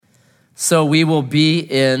So we will be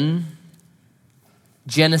in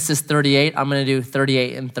Genesis 38. I'm going to do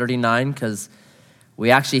 38 and 39 because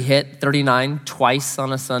we actually hit 39 twice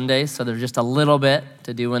on a Sunday, so there's just a little bit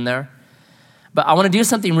to do in there. But I want to do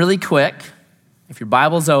something really quick. If your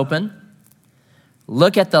Bible's open,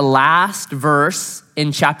 look at the last verse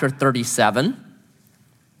in chapter 37.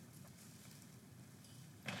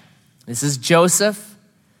 This is Joseph.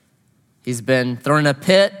 He's been thrown in a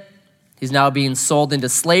pit. He's now being sold into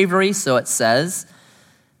slavery, so it says,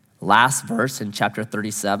 last verse in chapter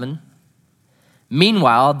 37.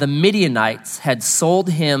 Meanwhile, the Midianites had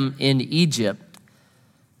sold him in Egypt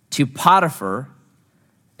to Potiphar,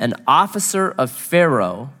 an officer of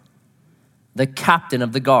Pharaoh, the captain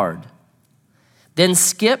of the guard. Then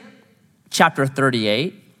skip chapter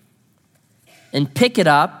 38 and pick it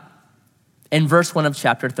up in verse 1 of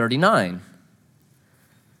chapter 39.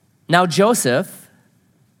 Now Joseph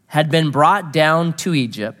had been brought down to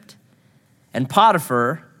Egypt, and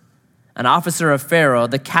Potiphar, an officer of Pharaoh,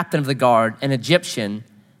 the captain of the guard, an Egyptian,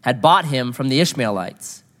 had bought him from the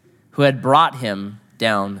Ishmaelites, who had brought him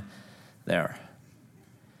down there.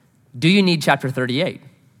 Do you need chapter 38?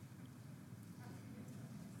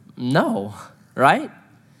 No, right?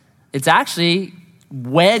 It's actually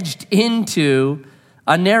wedged into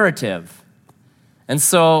a narrative. And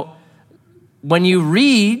so when you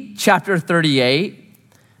read chapter 38,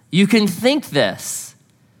 you can think this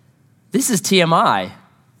is TMI.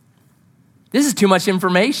 This is too much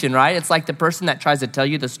information, right? It's like the person that tries to tell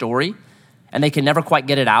you the story and they can never quite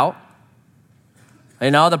get it out.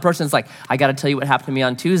 You know, the person's like, I got to tell you what happened to me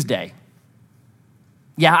on Tuesday.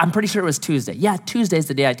 Yeah, I'm pretty sure it was Tuesday. Yeah, Tuesday's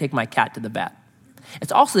the day I take my cat to the vet.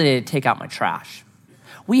 It's also the day to take out my trash.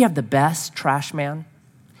 We have the best trash man.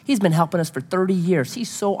 He's been helping us for 30 years. He's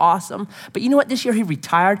so awesome. But you know what? This year he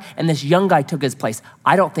retired and this young guy took his place.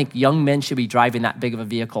 I don't think young men should be driving that big of a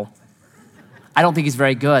vehicle. I don't think he's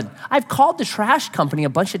very good. I've called the trash company a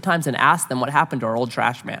bunch of times and asked them what happened to our old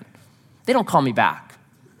trash man. They don't call me back.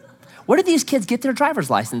 Where did these kids get their driver's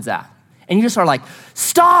license at? And you just are like,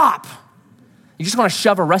 stop. You just want to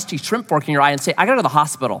shove a rusty shrimp fork in your eye and say, I got to go to the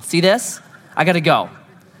hospital. See this? I got to go.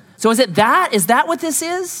 So is it that? Is that what this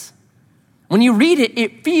is? When you read it,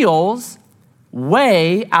 it feels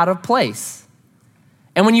way out of place.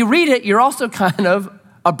 And when you read it, you're also kind of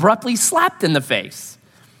abruptly slapped in the face.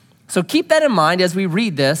 So keep that in mind as we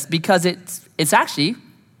read this because it's actually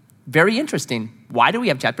very interesting. Why do we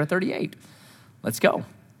have chapter 38? Let's go.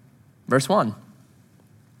 Verse 1.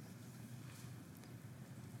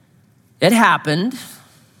 It happened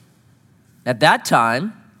at that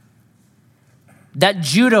time that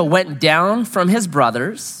Judah went down from his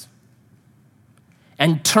brothers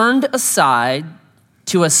and turned aside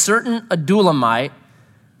to a certain Adullamite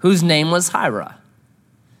whose name was Hira.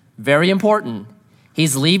 Very important.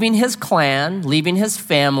 He's leaving his clan, leaving his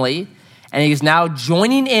family, and he's now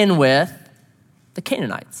joining in with the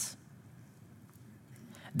Canaanites.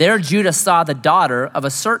 There Judah saw the daughter of a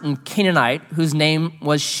certain Canaanite whose name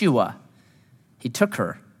was Shua. He took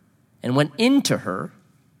her and went into her,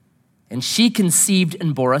 and she conceived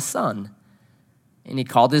and bore a son. And he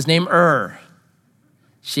called his name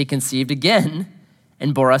She conceived again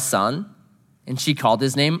and bore a son, and she called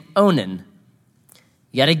his name Onan.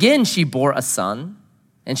 Yet again she bore a son,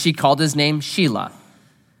 and she called his name Shelah.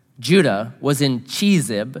 Judah was in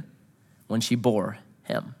Chezib when she bore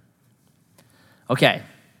him. Okay.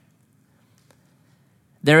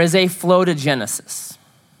 There is a flow to Genesis.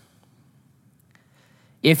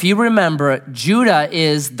 If you remember, Judah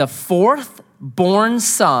is the fourth born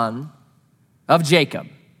son of Jacob.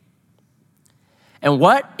 And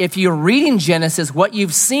if you're reading Genesis, what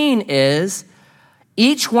you've seen is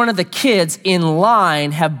each one of the kids in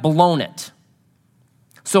line have blown it.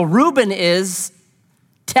 So Reuben is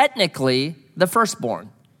technically the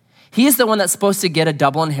firstborn. He's the one that's supposed to get a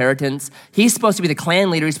double inheritance. He's supposed to be the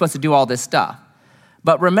clan leader. He's supposed to do all this stuff.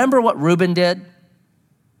 But remember what Reuben did?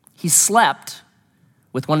 He slept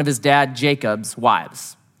with one of his dad Jacob's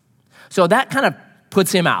wives. So that kind of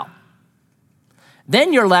puts him out.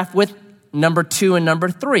 Then you're left with number 2 and number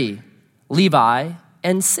 3, Levi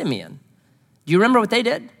and Simeon. Do you remember what they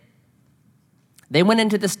did? They went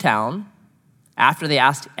into this town after they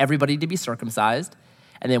asked everybody to be circumcised,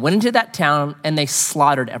 and they went into that town and they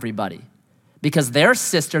slaughtered everybody because their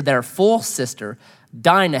sister, their full sister,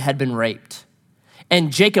 Dinah, had been raped.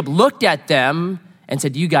 And Jacob looked at them and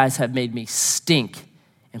said, you guys have made me stink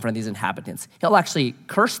in front of these inhabitants. He'll actually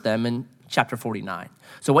curse them in chapter 49.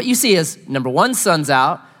 So what you see is number 1 son's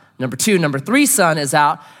out, number 2, number 3 son is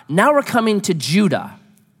out. Now we're coming to Judah.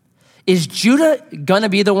 Is Judah gonna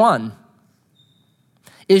be the one?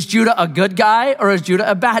 Is Judah a good guy or is Judah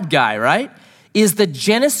a bad guy, right? Is the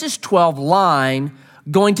Genesis 12 line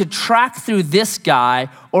going to track through this guy,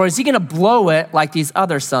 or is he going to blow it like these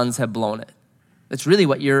other sons have blown it? That's really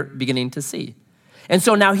what you're beginning to see. And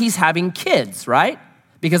so now he's having kids, right?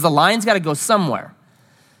 Because the line's got to go somewhere.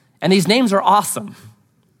 And these names are awesome,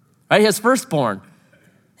 right? His firstborn.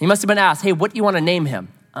 He must have been asked, hey, what do you want to name him?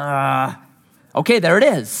 Okay, there it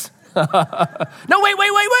is. No,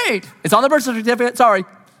 wait. It's on the birth certificate. Sorry,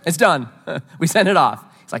 it's done. We sent it off.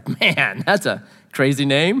 He's like, man, that's a crazy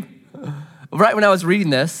name. Right when I was reading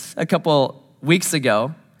this a couple weeks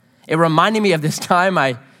ago, it reminded me of this time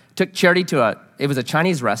I took Charity to it was a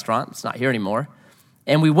Chinese restaurant. It's not here anymore.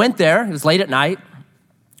 And we went there. It was late at night.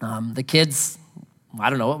 The kids, I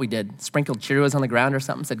don't know what we did, sprinkled Cheerios on the ground or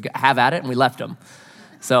something, said, have at it, and we left them.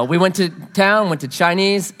 So we went to town, went to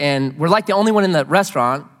Chinese, and we're like the only one in the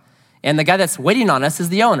restaurant, and the guy that's waiting on us is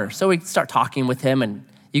the owner. So we start talking with him, and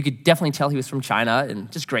you could definitely tell he was from China,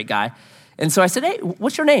 and just a great guy. And so I said, hey,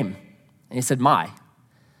 what's your name? And he said, Mai.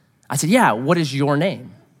 I said, yeah, what is your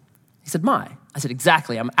name? He said, Mai. I said,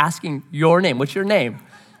 exactly, I'm asking your name. What's your name?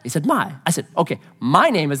 He said, Mai. I said, okay, my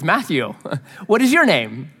name is Matthew. What is your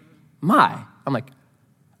name? Mai. I'm like,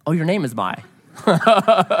 oh, your name is Mai.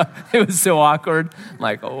 It was so awkward. I'm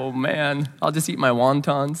like, oh man, I'll just eat my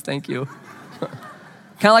wontons, thank you.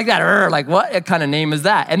 Kind of like that, like what kind of name is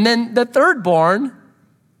that? And then the third born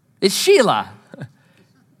is Sheila.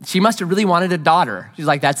 She must have really wanted a daughter. She's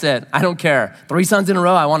like, that's it, I don't care. 3 sons in a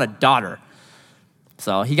row, I want a daughter.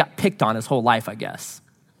 So he got picked on his whole life, I guess.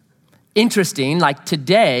 Interesting, like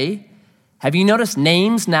today, have you noticed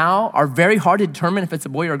names now are very hard to determine if it's a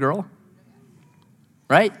boy or a girl?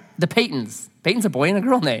 Right? The Peytons. Peyton's a boy and a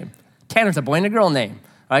girl name. Tanner's a boy and a girl name.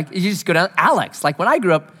 Like you just go down. Alex. Like when I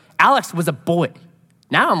grew up, Alex was a boy.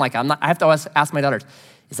 Now I'm like, I have to ask my daughters,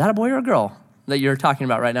 is that a boy or a girl that you're talking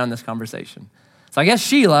about right now in this conversation? So I guess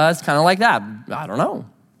Sheila is kind of like that. I don't know.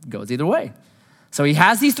 It goes either way. So he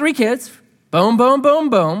has these 3 kids. Boom, boom, boom,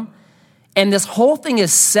 boom. And this whole thing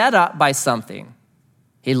is set up by something.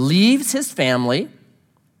 He leaves his family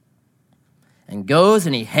and goes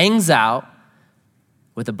and he hangs out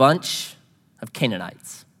with a bunch of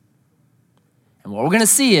Canaanites. And what we're going to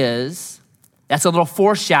see is that's a little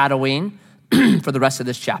foreshadowing for the rest of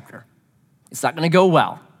this chapter. It's not going to go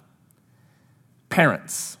well.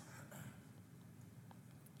 Parents,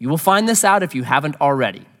 you will find this out if you haven't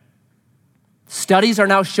already. Studies are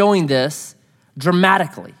now showing this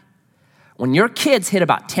dramatically. When your kids hit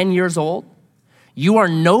about 10 years old, you are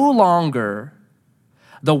no longer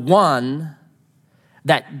the one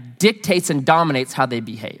that dictates and dominates how they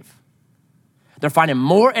behave. They're finding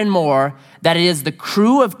more and more that it is the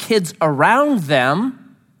crew of kids around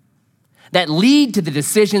them that lead to the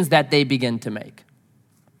decisions that they begin to make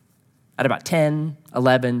at about 10,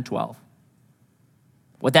 11, 12.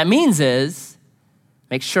 What that means is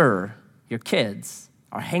make sure your kids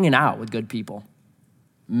are hanging out with good people.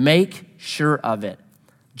 Make sure of it.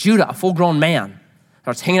 Judah, a full-grown man,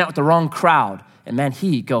 starts hanging out with the wrong crowd, and man,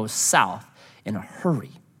 he goes south in a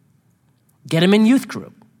hurry. Get him in youth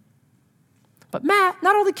group. But Matt,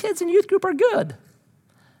 not all the kids in youth group are good.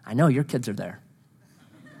 I know your kids are there.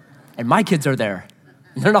 And my kids are there.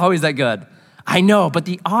 They're not always that good. I know, but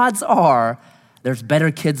the odds are there's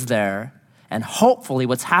better kids there. And hopefully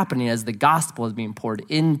what's happening is the gospel is being poured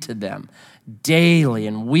into them daily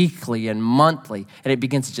and weekly and monthly. And it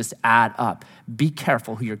begins to just add up. Be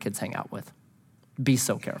careful who your kids hang out with. Be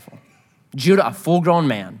so careful. Judah, a full-grown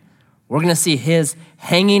man. We're going to see his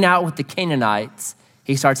hanging out with the Canaanites.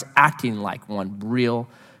 He starts acting like one real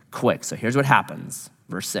quick. So here's what happens.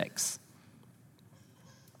 Verse 6.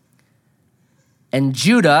 And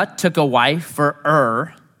Judah took a wife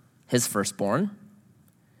for his firstborn,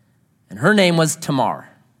 and her name was Tamar.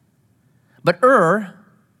 But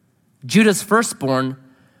Judah's firstborn,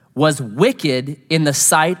 was wicked in the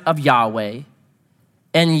sight of Yahweh,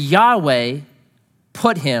 and Yahweh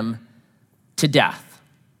put him to death.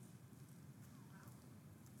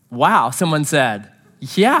 Wow, someone said,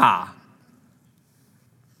 yeah.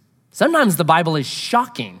 Sometimes the Bible is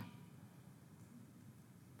shocking.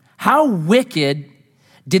 How wicked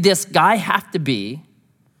did this guy have to be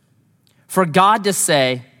for God to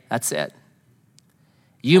say, that's it.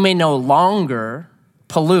 You may no longer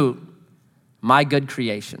pollute my good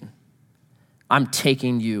creation. I'm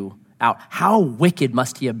taking you out. How wicked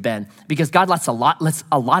must he have been? Because God lets a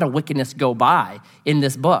lot of wickedness go by in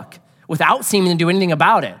this book without seeming to do anything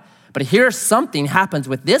about it. But here's something happens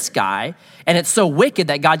with this guy, and it's so wicked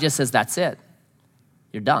that God just says, that's it.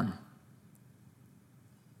 You're done.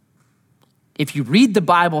 If you read the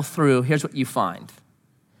Bible through, here's what you find.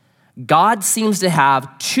 God seems to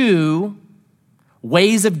have two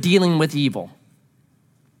ways of dealing with evil.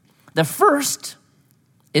 The first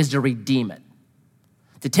is to redeem it,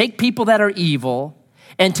 to take people that are evil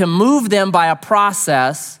and to move them by a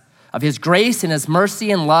process of his grace and his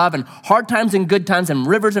mercy and love and hard times and good times and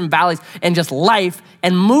rivers and valleys and just life,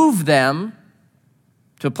 and move them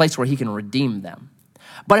to a place where he can redeem them.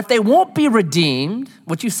 But if they won't be redeemed,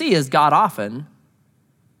 what you see is God often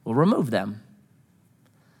will remove them.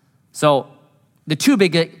 So the two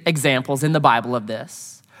big examples in the Bible of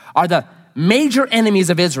this are the major enemies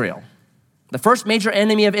of Israel. The first major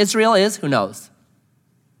enemy of Israel is, who knows?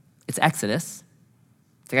 It's Exodus.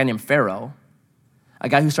 It's a guy named Pharaoh, a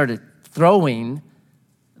guy who started throwing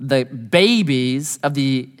the babies of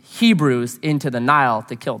the Hebrews into the Nile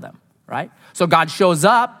to kill them, right? So God shows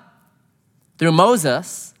up through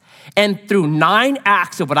Moses, and through 9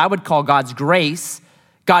 acts of what I would call God's grace,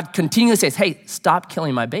 God continually says, hey, stop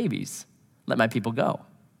killing my babies. Let my people go.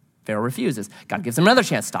 Pharaoh refuses. God gives him another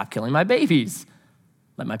chance. Stop killing my babies.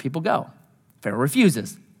 Let my people go. Pharaoh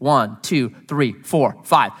refuses. 1, 2, 3, 4,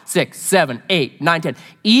 5, 6, 7, 8, 9, 10.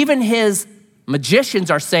 Even his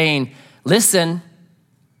magicians are saying, listen,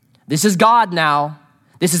 this is God now.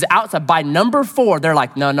 This is outside. By number 4, they're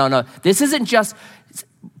like, no. This isn't just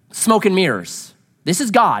smoke and mirrors. This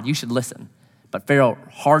is God. You should listen. But Pharaoh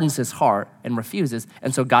hardens his heart and refuses.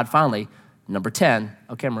 And so God finally, number 10,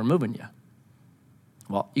 okay, I'm removing you.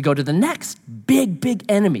 Well, you go to the next big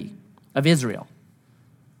enemy of Israel.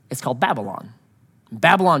 It's called Babylon.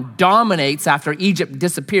 Babylon dominates after Egypt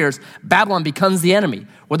disappears. Babylon becomes the enemy.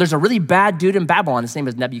 Well, there's a really bad dude in Babylon. His name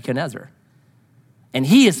is Nebuchadnezzar. And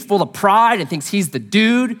he is full of pride and thinks he's the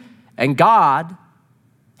dude. And God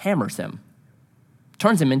hammers him,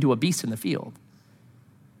 turns him into a beast in the field.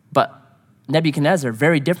 But Nebuchadnezzar,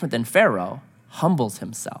 very different than Pharaoh, humbles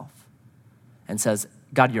himself and says,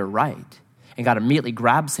 God, you're right. And God immediately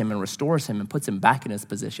grabs him and restores him and puts him back in his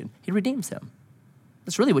position. He redeems him.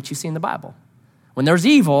 That's really what you see in the Bible. When there's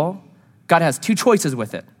evil, God has 2 choices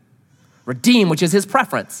with it. Redeem, which is his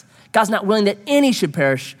preference. God's not willing that any should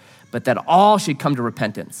perish, but that all should come to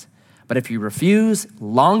repentance. But if you refuse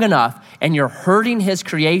long enough and you're hurting his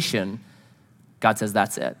creation, God says,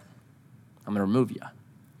 that's it. I'm gonna remove you.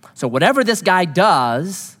 So whatever this guy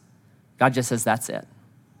does, God just says, that's it.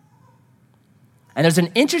 And there's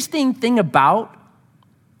an interesting thing about,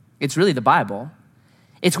 it's really the Bible.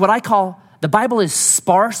 It's what I call, the Bible is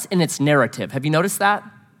sparse in its narrative. Have you noticed that?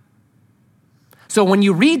 So when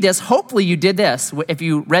you read this, hopefully you did this. If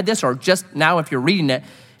you read this, or just now if you're reading it,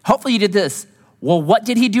 hopefully you did this. Well, what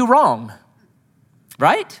did he do wrong?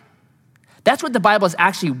 Right? That's what the Bible is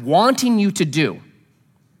actually wanting you to do.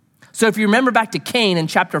 So if you remember back to Cain in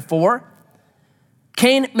chapter 4,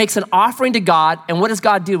 Cain makes an offering to God, and what does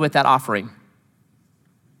God do with that offering?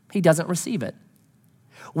 He doesn't receive it.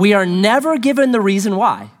 We are never given the reason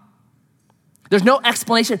why. There's no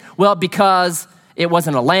explanation. Well, because it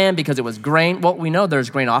wasn't a lamb, because it was grain. Well, we know there's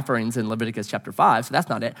grain offerings in Leviticus chapter 5, so that's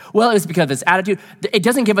not it. Well, it was because of his attitude. It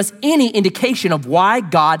doesn't give us any indication of why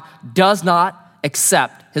God does not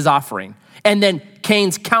accept his offering. And then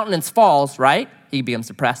Cain's countenance falls, right? He becomes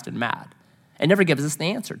depressed and mad. It never gives us the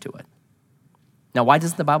answer to it. Now, why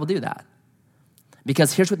doesn't the Bible do that?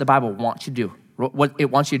 Because here's what the Bible wants you to do. What it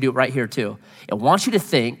wants you to do right here too. It wants you to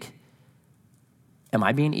think, am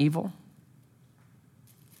I being evil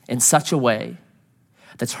in such a way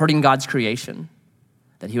that's hurting God's creation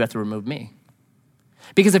that he would have to remove me?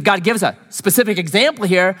 Because if God gives a specific example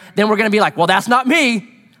here, then we're gonna be like, well, that's not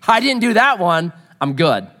me. I didn't do that one. I'm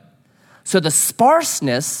good. So the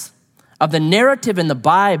sparseness of the narrative in the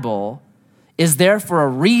Bible is there for a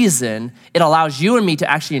reason. It allows you and me to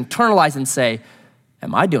actually internalize and say,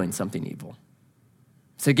 am I doing something evil?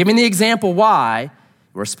 So giving the example why,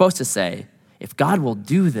 we're supposed to say, if God will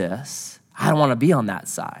do this, I don't want to be on that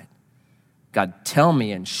side. God, tell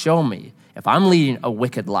me and show me if I'm leading a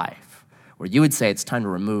wicked life, where you would say it's time to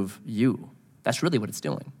remove you. That's really what it's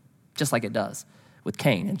doing, just like it does with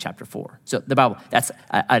Cain in chapter 4. So the Bible, that's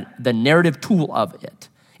the narrative tool of it.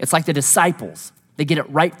 It's like the disciples. They get it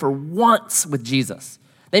right for once with Jesus.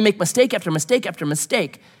 They make mistake after mistake after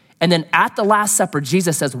mistake. And then at the Last Supper,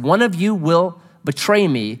 Jesus says, one of you will betray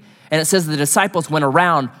me. And it says the disciples went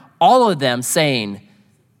around, all of them saying,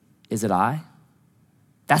 is it I?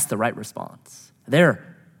 That's the right response.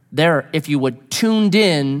 They're, if you would, tuned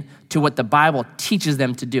in to what the Bible teaches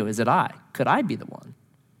them to do. Is it I? Could I be the one?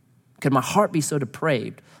 Could my heart be so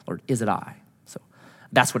depraved? Or is it I? So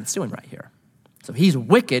that's what it's doing right here. So he's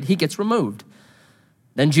wicked, he gets removed.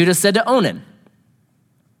 Then Judas said to Onan,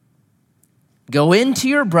 go into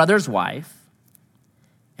your brother's wife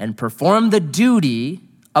and perform the duty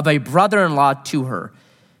of a brother-in-law to her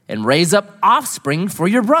and raise up offspring for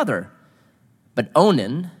your brother. But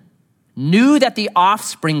Onan knew that the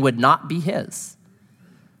offspring would not be his.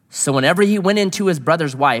 So whenever he went into his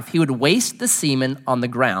brother's wife, he would waste the semen on the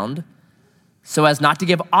ground so as not to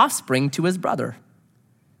give offspring to his brother.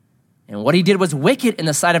 And what he did was wicked in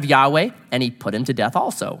the sight of Yahweh, and he put him to death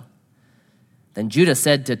also. Then Judah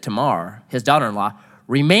said to Tamar, his daughter-in-law,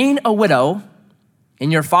 remain a widow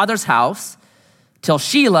in your father's house till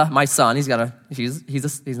Shelah, my son, he's a girl.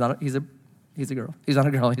 He's not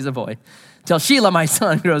a girl, he's a boy. Till Shelah, my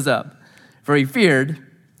son, grows up. For he feared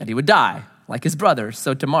that he would die like his brothers.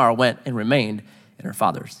 So Tamar went and remained in her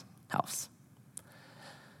father's house.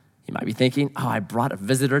 You might be thinking, I brought a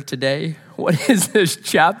visitor today. What is this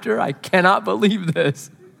chapter? I cannot believe this.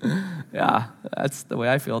 Yeah, that's the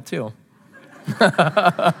way I feel too.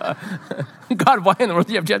 God, why in the world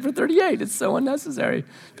do you have chapter 38? It's so unnecessary. It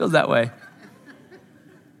feels that way.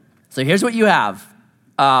 So here's what you have.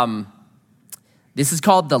 This is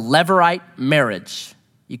called the Levirate marriage.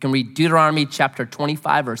 You can read Deuteronomy chapter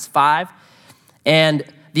 25, verse 5. And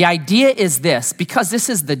the idea is this, because this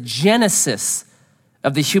is the genesis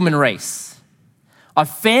of the human race. A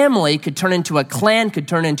family could turn into a clan, could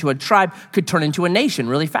turn into a tribe, could turn into a nation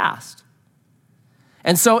really fast.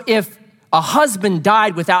 And so if a husband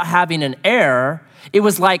died without having an heir, it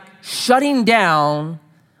was like shutting down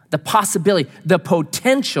the possibility, the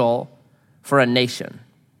potential for a nation.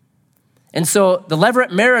 And so the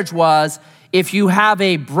Levirate marriage was, if you have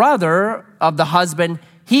a brother of the husband,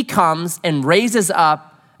 he comes and raises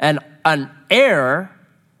up an heir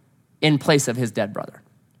in place of his dead brother.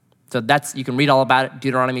 So you can read all about it,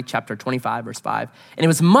 Deuteronomy chapter 25, verse 5. And it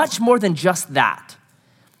was much more than just that.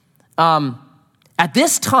 At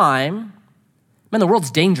this time, the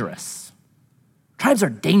world's dangerous. Tribes are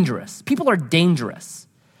dangerous. People are dangerous.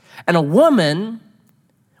 And a woman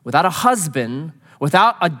without a husband,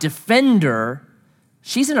 without a defender,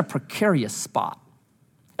 she's in a precarious spot.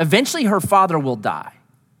 Eventually her father will die,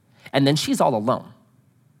 and then she's all alone.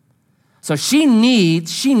 So she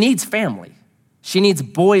needs family. She needs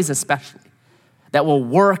boys especially that will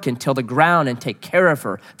work until the ground and take care of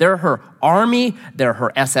her. They're her army, they're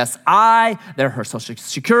her SSI, they're her social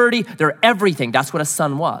security, they're everything. That's what a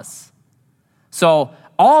son was. So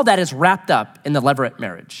all that is wrapped up in the Levirate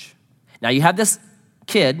marriage. Now you have this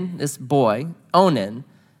kid, this boy, Onan,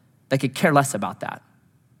 that could care less about that.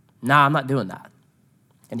 Nah, I'm not doing that.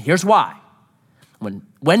 And here's why.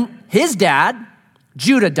 When his dad,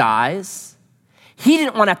 Judah, dies, he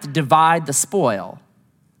didn't want to have to divide the spoil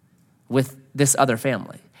with this other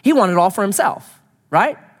family. He wanted it all for himself,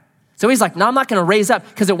 right? So he's like, no, I'm not going to raise up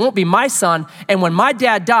because it won't be my son. And when my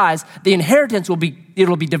dad dies, the inheritance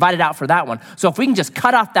it'll be divided out for that one. So if we can just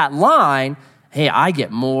cut off that line, hey, I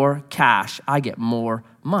get more cash, I get more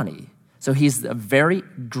money. So he's a very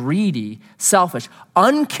greedy, selfish,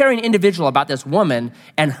 uncaring individual about this woman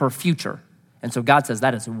and her future. And so God says,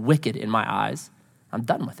 that is wicked in my eyes. I'm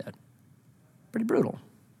done with it. Pretty brutal.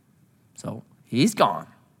 So he's gone.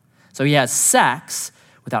 So he has sex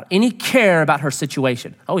without any care about her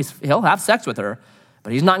situation. Oh, he'll have sex with her,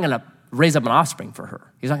 but he's not going to raise up an offspring for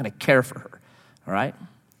her. He's not going to care for her. All right?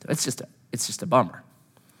 So it's just a bummer.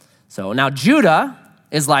 So now Judah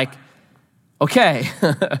is like, okay,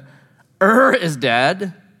 is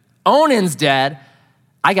dead. Onan's dead.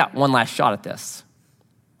 I got one last shot at this.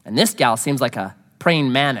 And this gal seems like a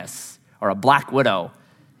praying mantis or a black widow.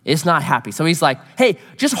 It's not happy. So he's like, hey,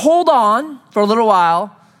 just hold on for a little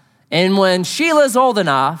while. And when Sheila's old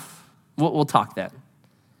enough, we'll talk then.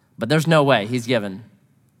 But there's no way he's given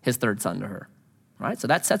his third son to her. All right? So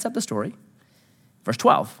that sets up the story. Verse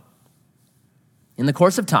 12. In the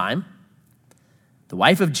course of time, the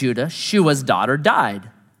wife of Judah, Shua's daughter, died.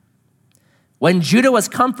 When Judah was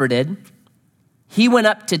comforted, he went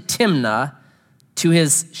up to Timnah to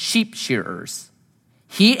his sheep shearers,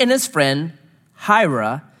 he and his friend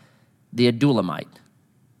Hira the Adullamite.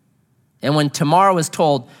 And when Tamar was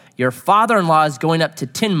told, your father-in-law is going up to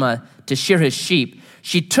Timnah to shear his sheep,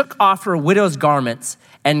 she took off her widow's garments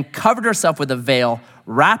and covered herself with a veil,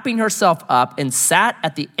 wrapping herself up, and sat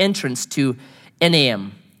at the entrance to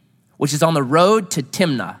Enaim, which is on the road to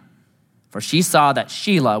Timnah, for she saw that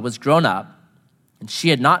Shelah was grown up, and she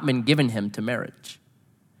had not been given him to marriage.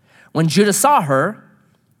 When Judah saw her,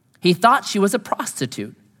 he thought she was a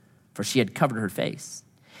prostitute, for she had covered her face.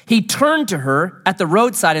 He turned to her at the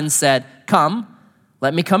roadside and said, come,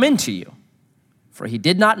 let me come in to you. For he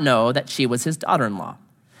did not know that she was his daughter-in-law.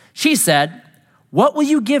 She said, what will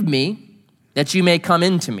you give me that you may come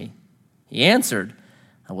in to me? He answered,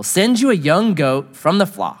 I will send you a young goat from the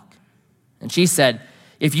flock. And she said,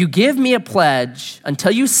 if you give me a pledge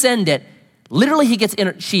until you send it, literally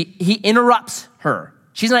he interrupts her.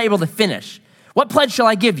 She's not able to finish. What pledge shall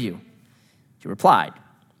I give you? She replied,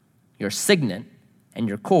 your signet and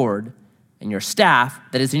your cord and your staff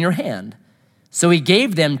that is in your hand. So he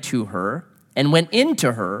gave them to her and went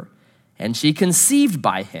into her, and she conceived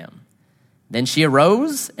by him. Then she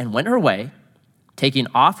arose and went her way, taking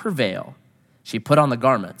off her veil. She put on the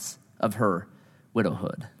garments of her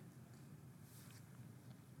widowhood.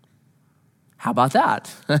 How about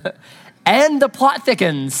that? And the plot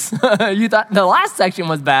thickens. You thought the last section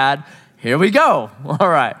was bad. Here we go. All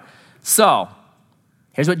right. So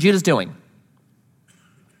here's what Judah's doing.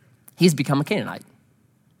 He's become a Canaanite.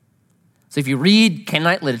 So if you read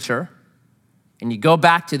Canaanite literature and you go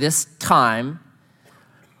back to this time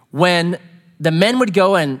when the men would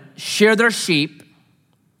go and shear their sheep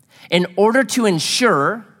in order to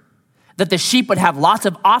ensure that the sheep would have lots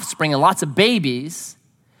of offspring and lots of babies,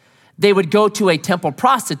 they would go to a temple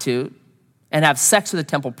prostitute and have sex with a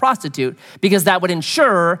temple prostitute because that would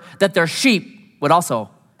ensure that their sheep would also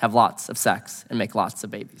have lots of sex and make lots of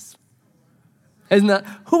babies. Isn't that,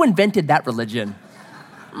 who invented that religion?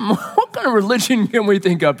 What kind of religion can we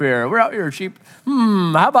think up here? We're out here, sheep.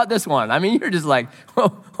 How about this one? I mean, you're just like,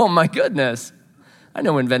 oh my goodness. I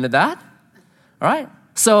know who invented that. All right.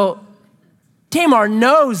 So Tamar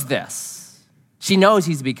knows this. She knows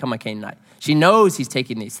he's become a Canaanite. She knows he's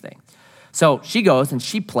taking these things. So she goes and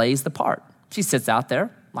she plays the part. She sits out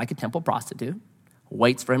there like a temple prostitute,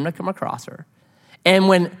 waits for him to come across her. And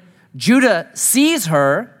when Judah sees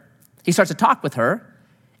her, he starts to talk with her,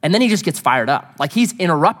 and then he just gets fired up. Like he's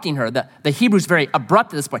interrupting her. The Hebrew's very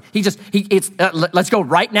abrupt at this point. Let's go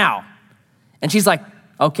right now. And she's like,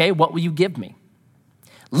 okay, what will you give me?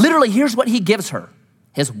 Literally, here's what he gives her.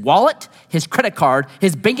 His wallet, his credit card,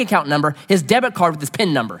 his bank account number, his debit card with his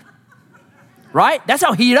PIN number. Right? That's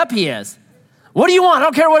how heated up he is. What do you want? I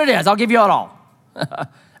don't care what it is. I'll give you it all. I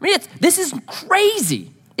mean, this is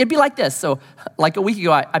crazy. It'd be like this. So like a week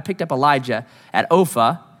ago, I picked up Elijah at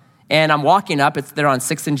OFA, and I'm walking up. They're on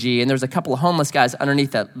 6th and G, and there's a couple of homeless guys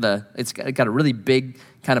underneath it's got a really big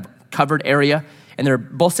kind of covered area, and they're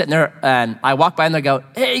both sitting there, and I walk by and they go,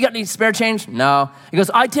 hey, you got any spare change? No. He goes,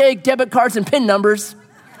 I take debit cards and PIN numbers.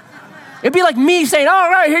 It'd be like me saying, all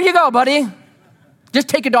right, here you go, buddy. Just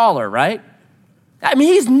take $1, right? I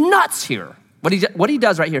mean, he's nuts here. What he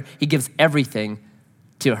does right here, he gives everything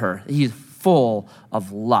to her. He's full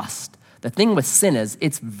of lust. The thing with sin is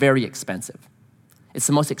it's very expensive. It's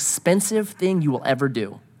the most expensive thing you will ever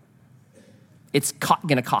do. It's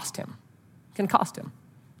going to cost him. It's going to cost him,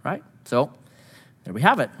 right? So there we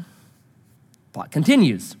have it. Plot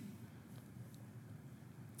continues.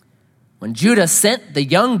 When Judah sent the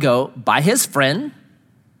young goat by his friend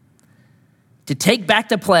to take back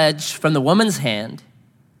the pledge from the woman's hand,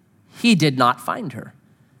 he did not find her.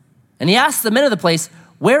 And he asked the men of the place,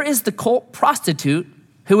 where is the cult prostitute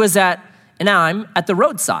who is at Enaim at the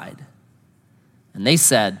roadside? And they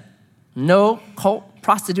said, no cult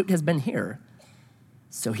prostitute has been here.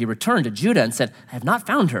 So he returned to Judah and said, I have not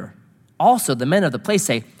found her. Also, the men of the place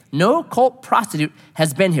say, no cult prostitute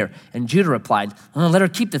has been here. And Judah replied, let her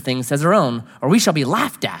keep the things as her own, or we shall be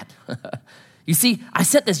laughed at. You see, I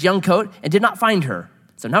sent this young coat and did not find her.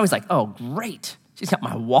 So now he's like, oh, great. She's got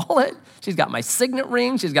my wallet. She's got my signet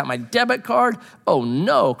ring. She's got my debit card. Oh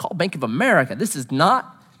no, call Bank of America. This is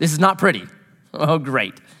not pretty. Oh,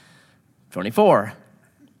 great. 24.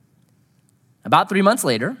 About 3 months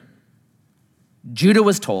later, Judah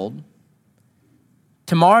was told,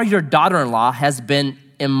 Tamar, your daughter-in-law, has been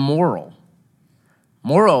immoral.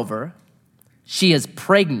 Moreover, she is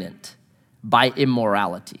pregnant by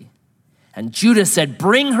immorality. And Judah said,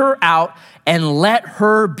 bring her out and let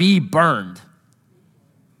her be burned.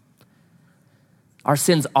 Our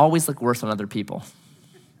sins always look worse on other people,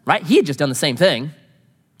 right? He had just done the same thing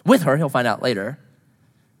with her. He'll find out later.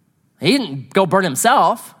 He didn't go burn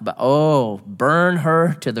himself, but burn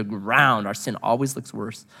her to the ground. Our sin always looks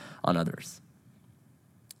worse on others.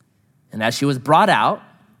 And as she was brought out,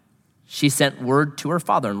 she sent word to her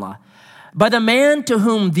father-in-law, by the man to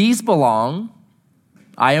whom these belong,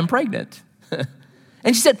 I am pregnant.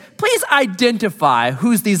 And she said, please identify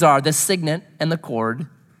whose these are, the signet and the cord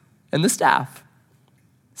and the staff.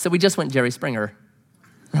 So we just went Jerry Springer,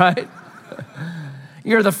 right?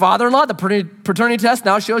 You're the father-in-law. The paternity test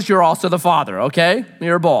now shows you're also the father, okay?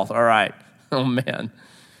 You're both, all right. Oh, man.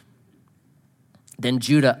 Then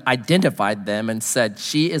Judah identified them and said,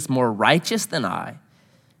 she is more righteous than I,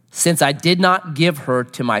 since I did not give her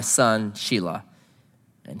to my son Shelah.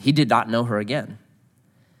 And he did not know her again.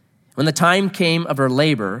 When the time came of her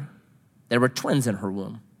labor, there were twins in her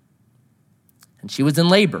womb. and she was in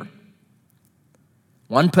labor.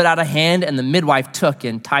 One put out a hand, and the midwife took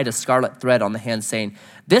and tied a scarlet thread on the hand, saying,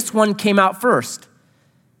 "This one came out first."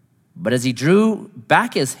 But as he drew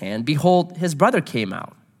back his hand, behold, his brother came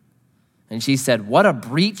out. And she said, "What a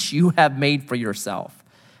breach you have made for yourself."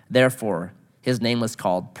 Therefore, his name was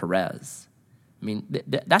called Perez. I mean,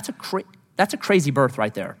 that's a crazy birth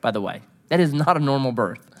right there, by the way. That is not a normal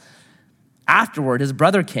birth. Afterward, his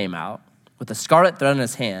brother came out with a scarlet thread in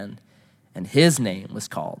his hand, and his name was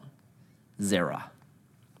called Zerah.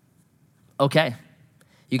 Okay,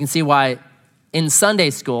 you can see why in Sunday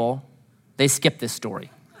school, they skip this story,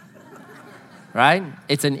 right?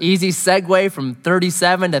 It's an easy segue from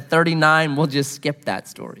 37 to 39. We'll just skip that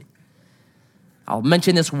story. I'll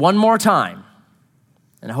mention this one more time,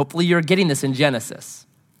 and hopefully you're getting this in Genesis,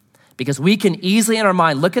 because we can easily in our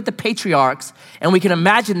mind look at the patriarchs and we can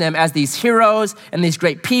imagine them as these heroes and these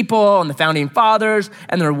great people and the founding fathers,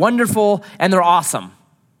 and they're wonderful and they're awesome.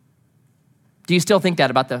 Do you still think that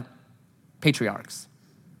about the patriarchs?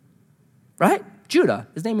 Right? Judah,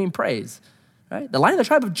 his name means praise, right? The Lion of the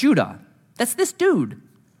tribe of Judah. That's this dude,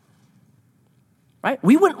 right?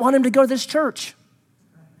 We wouldn't want him to go to this church,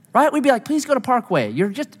 right? We'd be like, "Please go to Parkway.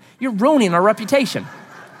 You're ruining our reputation.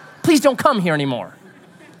 Please don't come here anymore.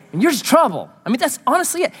 And you're just trouble." I mean, that's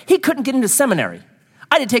honestly it. He couldn't get into seminary.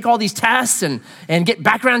 I had to take all these tests and get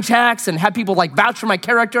background checks and have people like vouch for my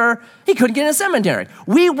character. He couldn't get into seminary.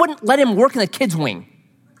 We wouldn't let him work in the kids' wing,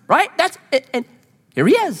 right? That's it. And here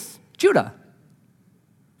he is, Judah,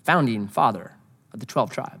 founding father of the 12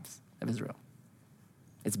 tribes of Israel.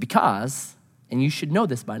 It's because, and you should know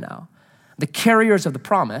this by now, the carriers of the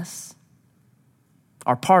promise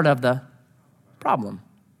are part of the problem.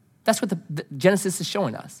 That's what the Genesis is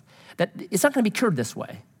showing us, that it's not going to be cured this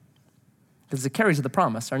way, because the carriers of the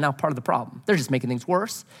promise are now part of the problem. They're just making things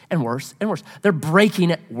worse and worse and worse. They're breaking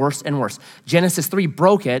it worse and worse. Genesis 3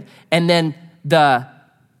 broke it, and then the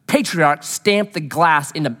patriarch stamped the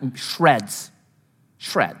glass into shreds,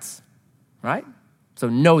 right? So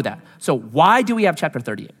know that. So why do we have chapter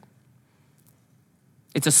 38?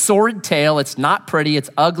 It's a sordid tale. It's not pretty. It's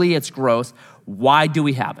ugly. It's gross. Why do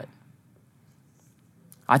we have it?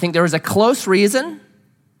 I think there is a close reason,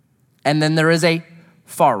 and then there is a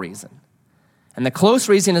far reason. And the close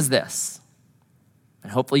reason is this,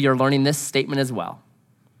 and hopefully you're learning this statement as well.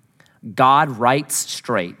 God writes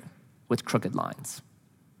straight with crooked lines.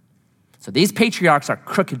 So these patriarchs are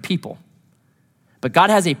crooked people, but God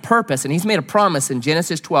has a purpose, and he's made a promise in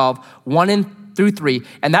Genesis 12, 1 through 3,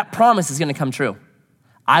 and that promise is going to come true.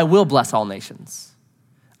 I will bless all nations.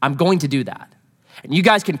 I'm going to do that. And you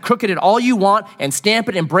guys can crooked it all you want and stamp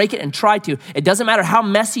it and break it and try to. It doesn't matter how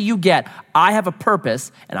messy you get. I have a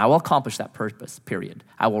purpose, and I will accomplish that purpose, period.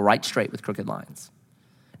 I will write straight with crooked lines.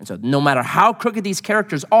 And so no matter how crooked these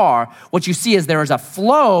characters are, what you see is there is a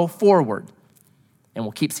flow forward. And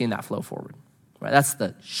we'll keep seeing that flow forward. Right? That's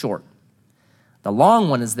the short. The long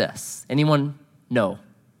one is this. Anyone know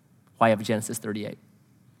why I have Genesis 38?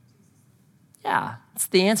 Yeah, it's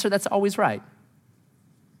the answer that's always right.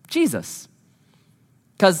 Jesus.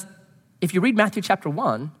 Because if you read Matthew chapter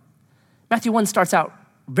 1, Matthew 1 starts out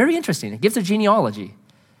very interesting. It gives a genealogy.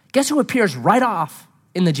 Guess who appears right off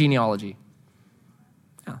in the genealogy?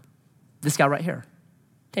 Yeah, this guy right here,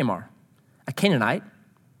 Tamar, a Canaanite,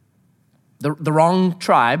 the wrong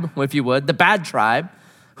tribe, if you would, the bad tribe,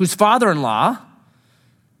 whose father-in-law,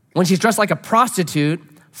 when she's dressed like a prostitute,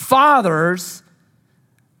 fathers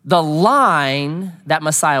the line that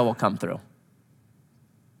Messiah will come through.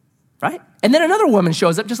 Right? And then another woman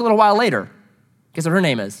shows up just a little while later. Guess what her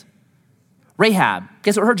name is? Rahab.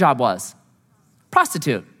 Guess what her job was?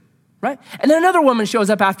 Prostitute. Right? And then another woman shows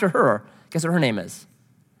up after her. Guess what her name is?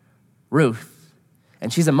 Ruth.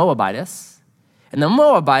 And she's a Moabitess. And the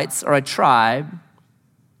Moabites are a tribe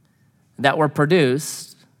that were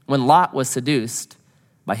produced when Lot was seduced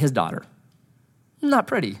by his daughter. Not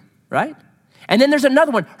pretty, right? And then there's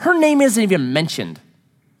another one. Her name isn't even mentioned.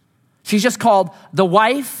 She's just called the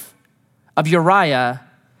wife of Uriah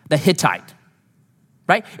the Hittite,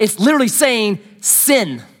 right? It's literally saying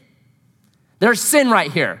sin. There's sin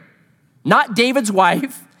right here. Not David's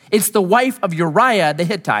wife. It's the wife of Uriah the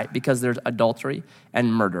Hittite, because there's adultery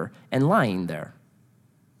and murder and lying there.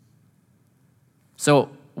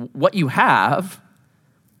 So what you have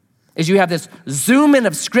is you have this zoom in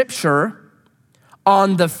of scripture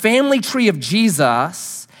on the family tree of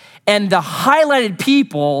Jesus, and the highlighted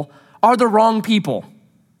people are the wrong people.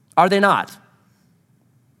 Are they not?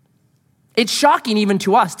 It's shocking even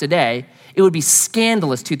to us today. It would be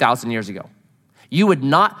scandalous 2,000 years ago. You would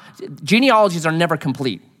not, genealogies are never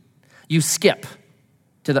complete. You skip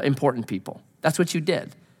to the important people. That's what you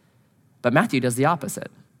did. But Matthew does the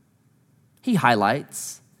opposite. He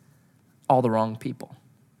highlights all the wrong people.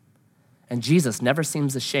 And Jesus never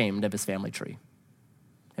seems ashamed of his family tree.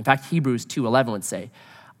 In fact, Hebrews 2:11 would say,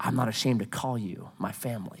 I'm not ashamed to call you my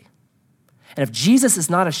family. And if Jesus is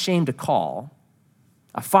not ashamed to call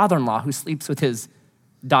a father-in-law who sleeps with his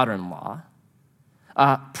daughter-in-law,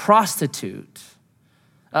 a prostitute,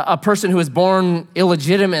 a person who was born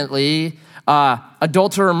illegitimately,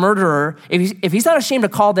 adulterer or murderer, if he's not ashamed to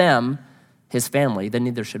call them his family, then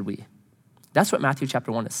neither should we. That's what Matthew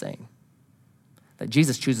chapter 1 is saying. That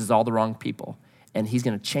Jesus chooses all the wrong people, and he's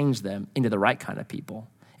going to change them into the right kind of people.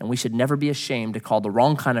 And we should never be ashamed to call the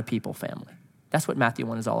wrong kind of people family. That's what Matthew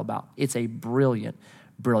 1 is all about. It's a brilliant,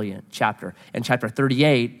 brilliant chapter. And chapter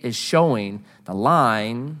 38 is showing the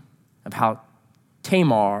line of how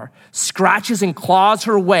Tamar scratches and claws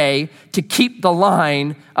her way to keep the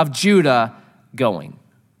line of Judah going.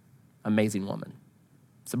 Amazing woman.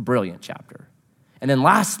 It's a brilliant chapter. And then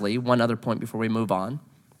lastly, one other point before we move on.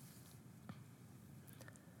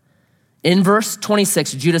 In verse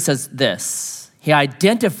 26, Judah says this, he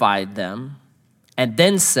identified them and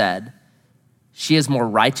then said, she is more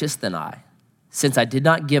righteous than I, since I did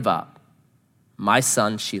not give up my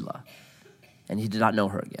son Shelah. And he did not know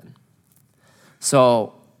her again.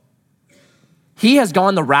 So he has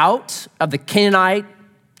gone the route of the Canaanite,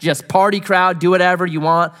 just party crowd, do whatever you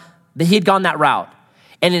want. He had gone that route.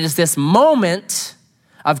 And it is this moment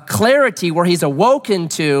of clarity where he's awoken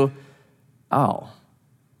to, oh,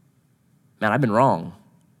 man, I've been wrong.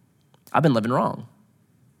 I've been living wrong.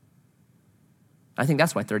 I think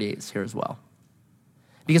that's why 38 is here as well.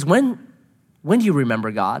 Because when do you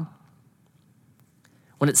remember God?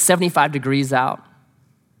 When it's 75 degrees out,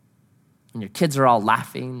 and your kids are all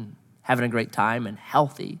laughing, having a great time and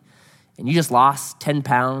healthy, and you just lost 10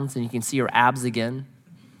 pounds and you can see your abs again,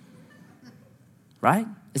 right?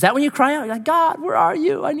 Is that when you cry out? You're like, God, where are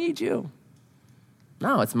you? I need you.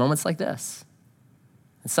 No, it's moments like this.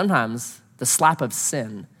 And sometimes the slap of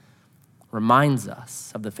sin reminds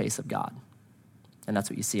us of the face of God. And that's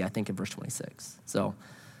what you see, I think, in verse 26. So,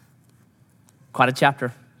 quite a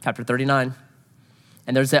chapter, chapter 39.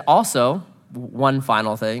 And there's also one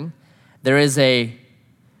final thing. There's a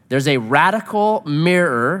radical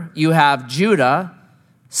mirror. You have Judah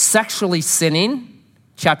sexually sinning,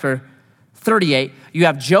 chapter 38. You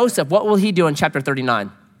have Joseph. What will he do in chapter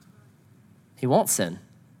 39? He won't sin.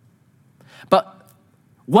 But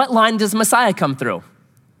what line does Messiah come through?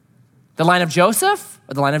 The line of Joseph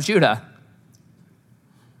or the line of Judah?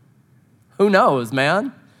 Who knows,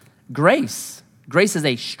 man? Grace. Grace is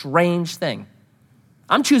a strange thing.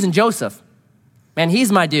 I'm choosing Joseph. Man,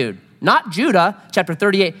 he's my dude. Not Judah, chapter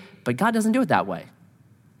 38, but God doesn't do it that way.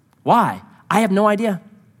 Why? I have no idea.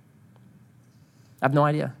 I have no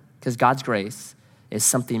idea. Because God's grace is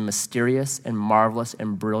something mysterious and marvelous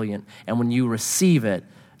and brilliant. And when you receive it,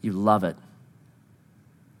 you love it.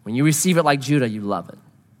 When you receive it like Judah, you love it.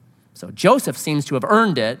 So Joseph seems to have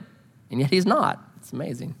earned it, and yet he's not. It's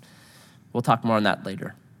amazing. We'll talk more on that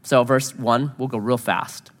later. So verse 1, we'll go real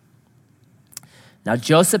fast. Now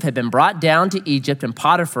Joseph had been brought down to Egypt, and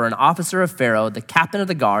Potiphar, an officer of Pharaoh, the captain of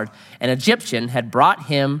the guard, an Egyptian, had brought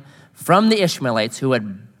him from the Ishmaelites who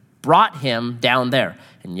had brought him down there.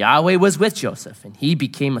 And Yahweh was with Joseph, and he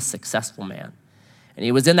became a successful man. And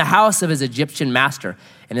he was in the house of his Egyptian master.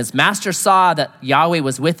 And his master saw that Yahweh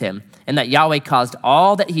was with him, and that Yahweh caused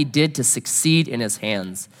all that he did to succeed in his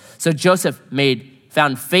hands. So Joseph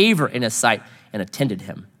found favor in his sight and attended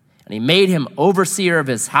him. And he made him overseer of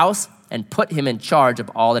his house and put him in charge of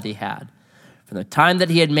all that he had. From the time that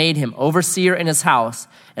he had made him overseer in his house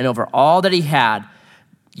and over all that he had,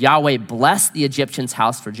 Yahweh blessed the Egyptian's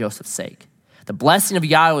house for Joseph's sake. The blessing of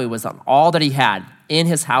Yahweh was on all that he had in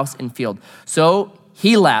his house and field. So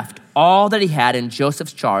he left all that he had in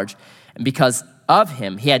Joseph's charge, and because of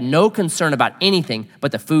him, he had no concern about anything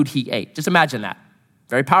but the food he ate. Just imagine that.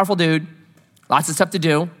 Very powerful dude, lots of stuff to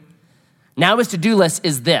do. Now his to-do list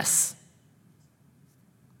is this: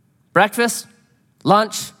 breakfast,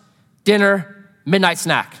 lunch, dinner, midnight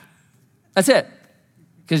snack. That's it.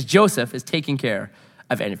 Because Joseph is taking care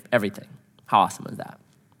of everything. How awesome is that?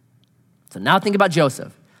 So now think about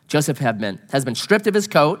Joseph. Joseph has been stripped of his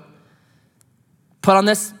coat, put on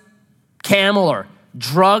this camel or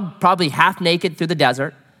drugged probably half naked through the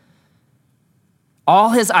desert.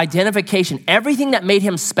 All his identification, everything that made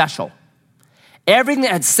him special, everything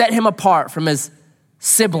that had set him apart from his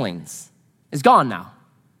siblings is gone now.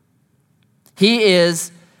 He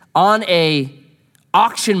is on a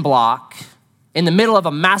auction block in the middle of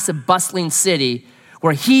a massive bustling city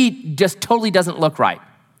where he just totally doesn't look right.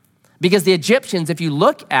 Because the Egyptians, if you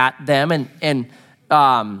look at them and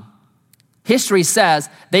History says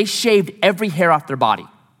they shaved every hair off their body.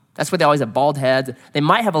 That's why they always have bald heads. They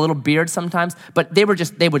might have a little beard sometimes, but they're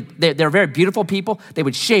very beautiful people. They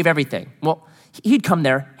would shave everything. Well, he'd come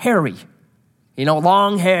there hairy,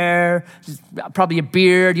 long hair, probably a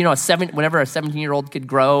beard, whatever a 17-year-old could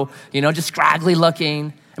grow, just scraggly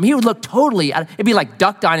looking. I mean, he would look it'd be like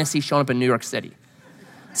Duck Dynasty showing up in New York City.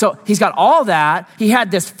 So he's got all that. He had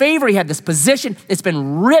this favor. He had this position. It's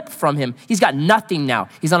been ripped from him. He's got nothing now.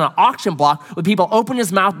 He's on an auction block with people opening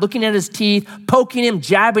his mouth, looking at his teeth, poking him,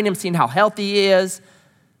 jabbing him, seeing how healthy he is.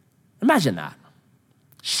 Imagine that.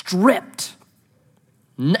 Stripped.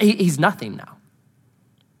 He's nothing now.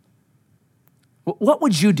 What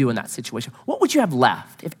would you do in that situation? What would you have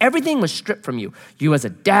left if everything was stripped from you? You as a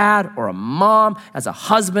dad or a mom, as a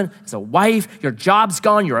husband, as a wife, your job's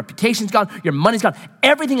gone, your reputation's gone, your money's gone,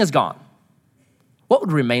 everything is gone. What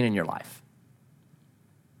would remain in your life?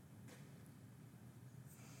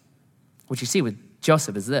 What you see with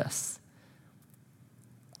Joseph is this.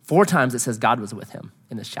 4 times it says God was with him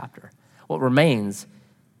in this chapter. What remains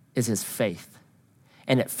is his faith,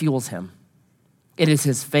 and it fuels him. It is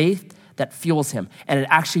his faith that fuels him, and it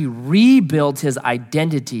actually rebuilds his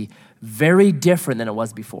identity very different than it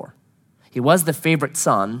was before. He was the favorite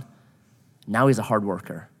son. Now he's a hard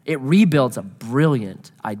worker. It rebuilds a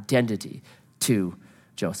brilliant identity to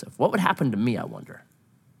Joseph. What would happen to me, I wonder?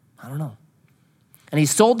 I don't know. And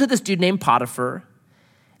he's sold to this dude named Potiphar,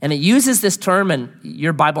 and it uses this term, and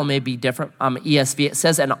your Bible may be different, ESV. It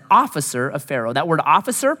says an officer of Pharaoh. That word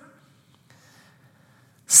officer,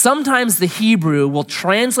 sometimes the Hebrew will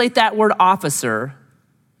translate that word officer,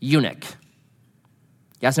 eunuch.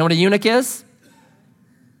 You guys know what a eunuch is?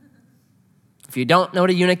 If you don't know what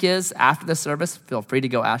a eunuch is, after the service, feel free to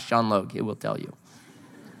go ask John Logue. He will tell you.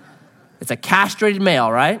 It's a castrated male,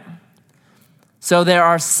 right? So there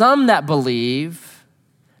are some that believe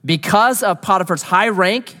because of Potiphar's high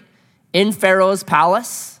rank in Pharaoh's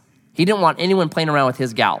palace, he didn't want anyone playing around with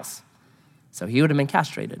his gals. So he would have been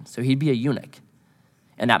castrated. So he'd be a eunuch.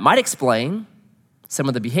 And that might explain some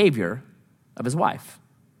of the behavior of his wife.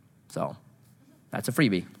 So that's a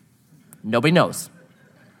freebie. Nobody knows.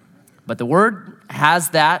 But the word has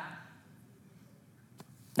that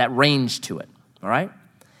range to it, all right?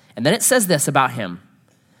 And then it says this about him,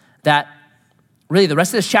 that really the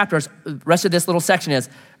rest of this chapter, the rest of this little section is,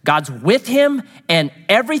 God's with him and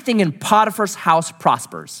everything in Potiphar's house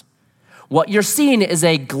prospers. What you're seeing is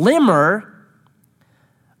a glimmer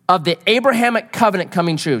of the Abrahamic covenant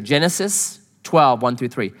coming true. Genesis 12,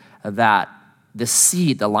 1-3, that the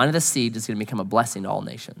seed, the line of the seed is going to become a blessing to all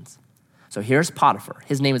nations. So here's Potiphar.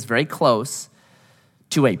 His name is very close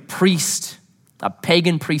to a priest, a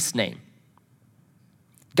pagan priest name.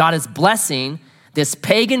 God is blessing this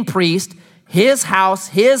pagan priest, his house,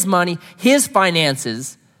 his money, his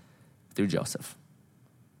finances through Joseph.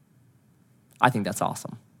 I think that's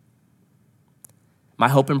awesome. My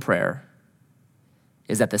hope and prayer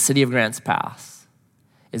is that the city of Grants Pass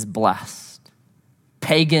is blessed.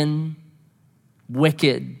 Pagan,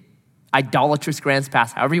 wicked, idolatrous Grants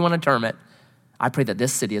Pass, however you want to term it, I pray that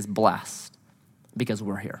this city is blessed because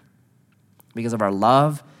we're here. Because of our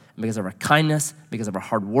love, because of our kindness, because of our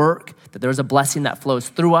hard work, that there's a blessing that flows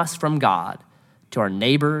through us from God to our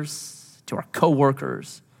neighbors, to our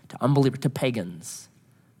coworkers, to unbelievers, to pagans.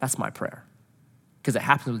 That's my prayer. Because it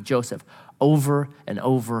happens with Joseph over and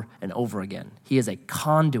over and over again. He is a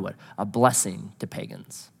conduit, a blessing to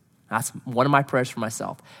pagans. That's one of my prayers for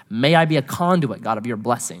myself. May I be a conduit, God, of your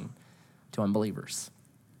blessing to unbelievers,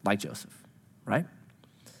 like Joseph, right?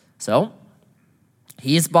 So,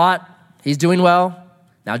 he's doing well.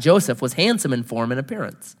 Now Joseph was handsome in form and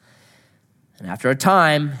appearance. And after a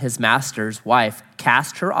time, his master's wife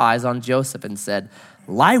cast her eyes on Joseph and said,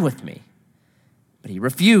 "Lie with me." But he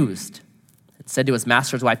refused. Said to his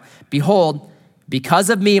master's wife, "Behold, because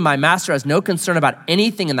of me, my master has no concern about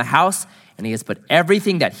anything in the house, and he has put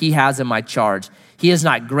everything that he has in my charge. He is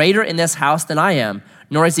not greater in this house than I am,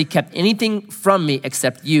 nor has he kept anything from me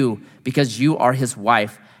except you, because you are his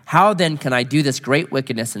wife. How then can I do this great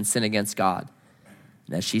wickedness and sin against God?"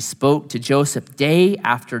 And as she spoke to Joseph day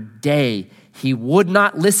after day, he would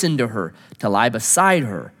not listen to her, to lie beside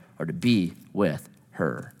her, or to be with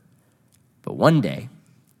her. But one day,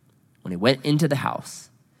 when he went into the house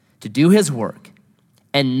to do his work,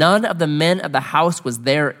 and none of the men of the house was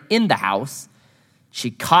there in the house, she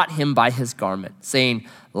caught him by his garment, saying,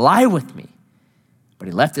 "Lie with me." But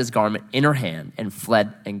he left his garment in her hand and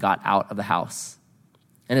fled and got out of the house.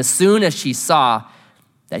 And as soon as she saw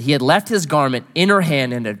that he had left his garment in her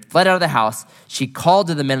hand and had fled out of the house, she called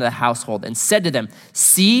to the men of the household and said to them,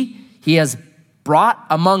 "See, he has brought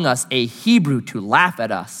among us a Hebrew to laugh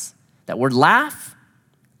at us." That word laugh,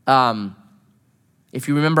 if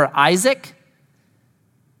you remember Isaac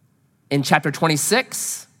in chapter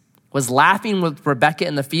 26 was laughing with Rebekah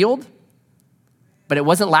in the field, but it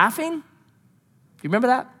wasn't laughing. Do you remember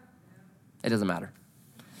that? It doesn't matter.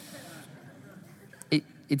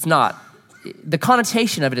 It's not. The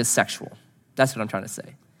connotation of it is sexual. That's what I'm trying to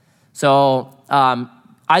say. So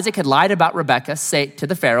Isaac had lied about Rebekah, say to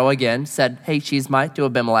the Pharaoh again, said, hey, to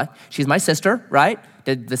Abimelech, she's my sister, right?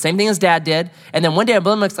 Did the same thing as dad did. And then one day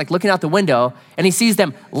Abimelech's like looking out the window and he sees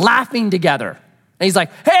them laughing together. And he's like,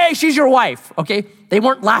 hey, she's your wife, okay? They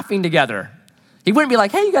weren't laughing together. He wouldn't be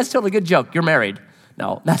like, hey, you guys told a good joke, you're married.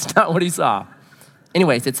 No, that's not what he saw.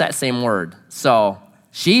 Anyways, it's that same word. So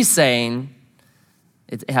she's saying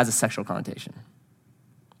it has a sexual connotation.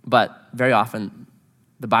 But very often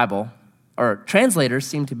the Bible or translators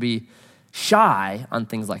seem to be shy on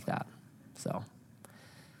things like that. So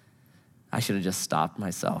I should have just stopped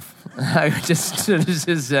myself. I just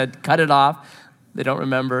said, cut it off. They don't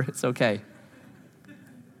remember. It's okay.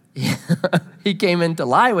 He came in to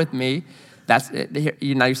lie with me. That's it.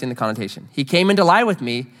 Now you're seeing the connotation. He came in to lie with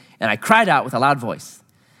me, and I cried out with a loud voice.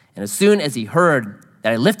 And as soon as he heard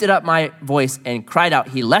that I lifted up my voice and cried out,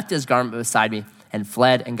 he left his garment beside me and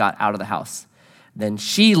fled and got out of the house. Then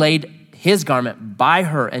she laid his garment by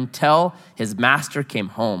her until his master came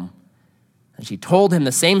home. And she told him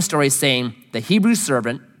the same story, saying, the Hebrew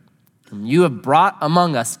servant whom you have brought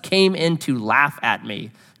among us came in to laugh at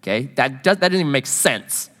me. Okay, that doesn't even make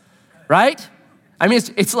sense, right? I mean,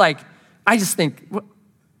 it's like, I just think,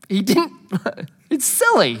 he didn't, it's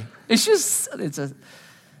silly.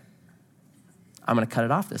 I'm going to cut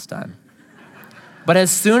it off this time. But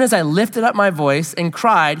as soon as I lifted up my voice and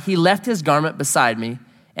cried, he left his garment beside me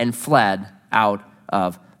and fled out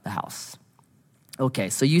of the house. Okay,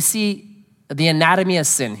 so you see the anatomy of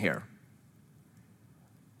sin here.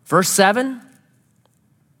 Verse 7,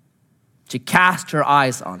 she cast her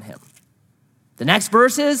eyes on him. The next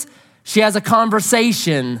verse is, she has a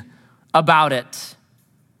conversation about it.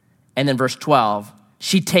 And then verse 12,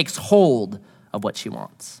 she takes hold of what she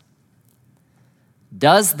wants.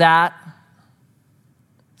 Does that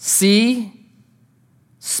see,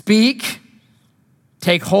 speak,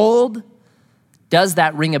 take hold? Does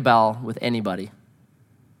that ring a bell with anybody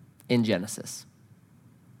in Genesis?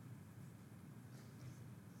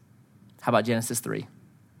 How about Genesis 3?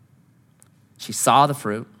 She saw the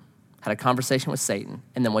fruit, had a conversation with Satan,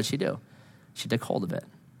 and then what'd she do? She took hold of it.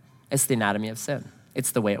 It's the anatomy of sin.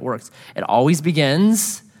 It's the way it works. It always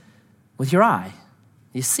begins with your eye.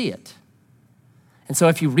 You see it. And so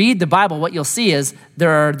if you read the Bible, what you'll see is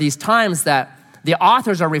there are these times that the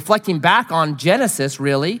authors are reflecting back on Genesis,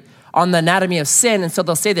 really, on the anatomy of sin. And so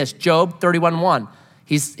they'll say this, Job 31:1.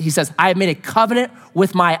 He says, I have made a covenant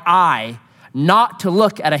with my eye not to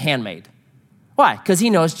look at a handmaid. Why? Because he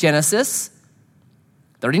knows Genesis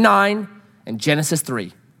 39 and Genesis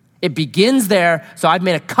 3. It begins there, so I've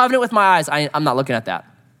made a covenant with my eyes. I'm not looking at that.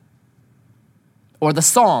 Or the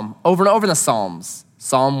Psalm, over and over in the Psalms.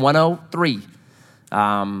 Psalm 103,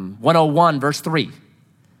 101, verse 3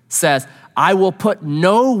 says, I will put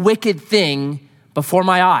no wicked thing before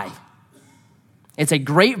my eye. It's a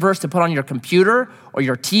great verse to put on your computer or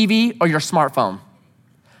your TV or your smartphone.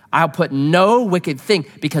 I'll put no wicked thing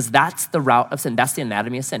because that's the route of sin. That's the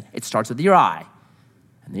anatomy of sin. It starts with your eye.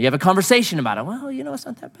 And then you have a conversation about it. Well, it's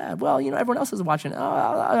not that bad. Well, everyone else is watching it.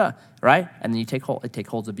 Right? And then you take hold. It takes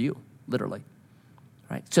hold of you, literally.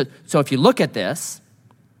 Right? So if you look at this,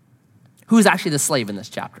 who's actually the slave in this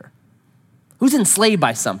chapter? Who's enslaved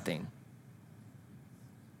by something?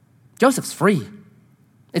 Joseph's free.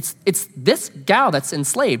 It's this gal that's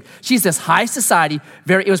enslaved. She's this high society.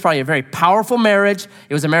 It was probably a very powerful marriage.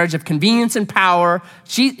 It was a marriage of convenience and power.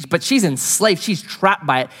 But she's enslaved. She's trapped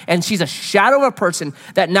by it. And she's a shadow of a person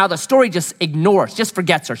that now the story just ignores, just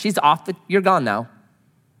forgets her. She's you're gone now.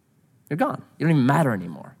 You're gone. You don't even matter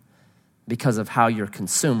anymore because of how you're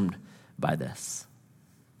consumed by this.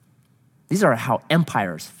 These are how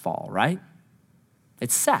empires fall, right?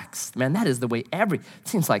 It's sex. Man, that is the way it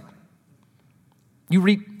seems like you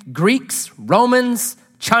read Greeks, Romans,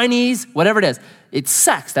 Chinese, whatever it is. It's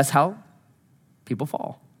sex. That's how people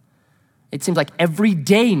fall. It seems like every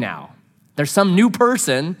day now, there's some new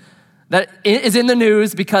person that is in the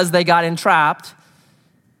news because they got entrapped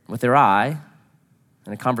with their eye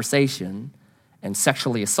in a conversation and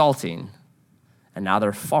sexually assaulting, and now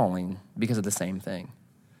they're falling because of the same thing.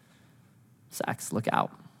 Sex, look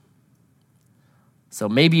out. So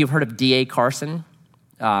maybe you've heard of D.A. Carson.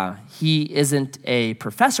 He isn't a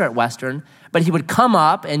professor at Western, but he would come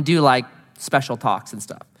up and do like special talks and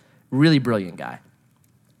stuff. Really brilliant guy.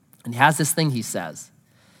 And he has this thing he says.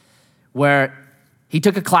 where he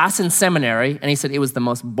took a class in seminary, and he said it was the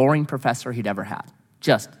most boring professor he'd ever had.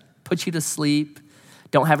 Just put you to sleep,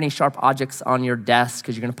 don't have any sharp objects on your desk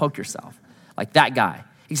because you're going to poke yourself. Like that guy.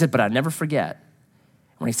 He said, but I'll never forget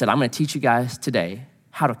when he said, I'm going to teach you guys today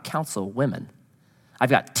how to counsel women. I've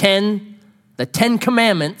got the 10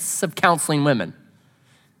 commandments of counseling women.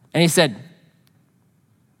 And he said,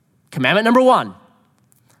 commandment number 1,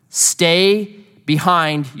 stay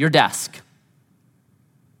behind your desk.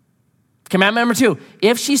 Commandment number 2,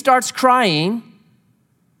 if she starts crying,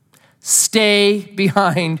 stay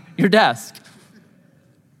behind your desk.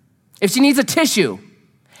 If she needs a tissue,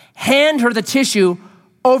 hand her the tissue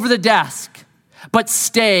over the desk, but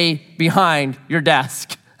stay behind your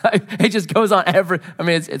desk. It just goes on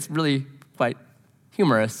it's really quite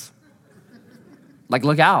humorous. Like,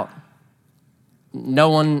 look out. No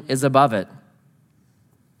one is above it.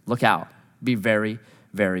 Look out. Be very,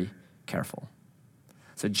 very careful.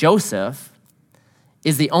 So Joseph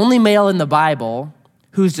is the only male in the Bible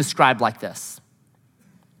who's described like this.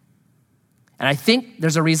 And I think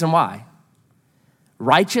there's a reason why.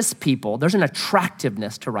 Righteous people, there's an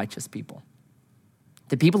attractiveness to righteous people.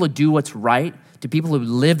 To people who do what's right, to people who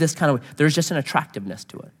live this kind of way, there's just an attractiveness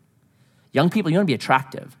to it. Young people, you want to be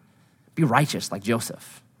attractive. Be righteous like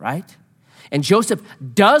Joseph, right? And Joseph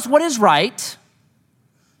does what is right.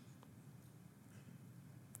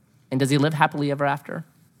 And does he live happily ever after?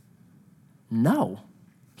 No.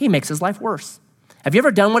 He makes his life worse. Have you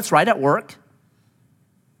ever done what's right at work?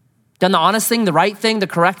 Done the honest thing, the right thing, the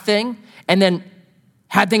correct thing, and then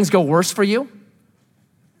had things go worse for you?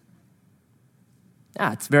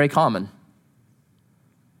 Yeah, it's very common.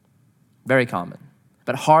 Very common.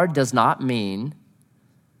 But hard does not mean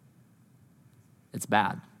it's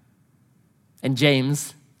bad. And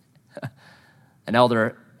James, an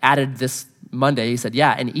elder, added this Monday. He said,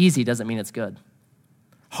 yeah, and easy doesn't mean it's good.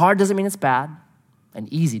 Hard doesn't mean it's bad,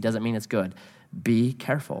 and easy doesn't mean it's good. Be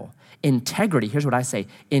careful. Integrity, here's what I say.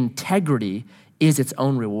 Integrity is its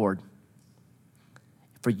own reward.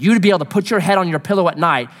 For you to be able to put your head on your pillow at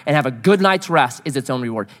night and have a good night's rest is its own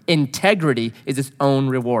reward. Integrity is its own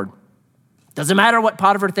reward. Doesn't matter what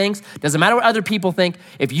Potiphar thinks. Doesn't matter what other people think.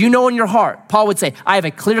 If you know in your heart, Paul would say, I have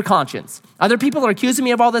a clear conscience. Other people are accusing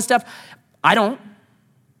me of all this stuff. I don't.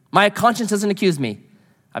 My conscience doesn't accuse me.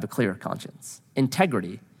 I have a clear conscience.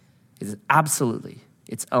 Integrity is absolutely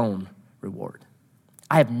its own reward.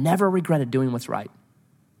 I have never regretted doing what's right.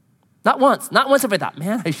 Not once. Not once have I thought,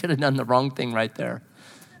 man, I should have done the wrong thing right there.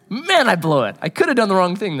 Man, I blew it. I could have done the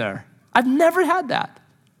wrong thing there. I've never had that.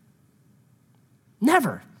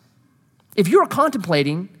 Never. If you're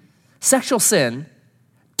contemplating sexual sin,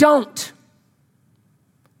 don't.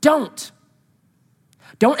 Don't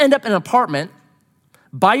end up in an apartment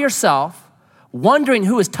by yourself wondering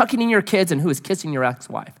who is tucking in your kids and who is kissing your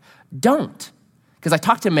ex-wife. Don't. Because I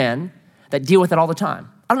talk to men that deal with it all the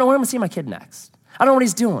time. I don't know where I'm going to see my kid next. I don't know what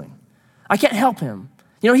he's doing. I can't help him.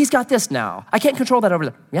 He's got this now. I can't control that over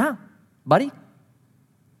there. Yeah, buddy.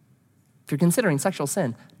 If you're considering sexual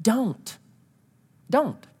sin, don't.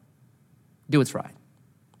 Do what's right,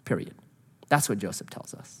 period. That's what Joseph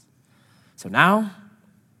tells us. So now,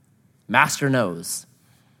 master knows.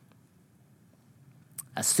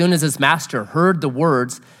 As soon as his master heard the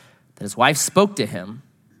words that his wife spoke to him,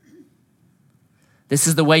 this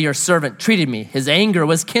is the way your servant treated me. His anger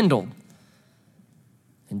was kindled.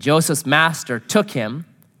 And Joseph's master took him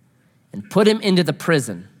and put him into the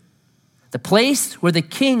prison, the place where the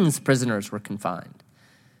king's prisoners were confined.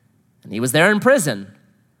 And he was there in prison,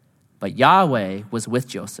 but Yahweh was with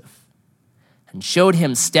Joseph and showed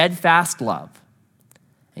him steadfast love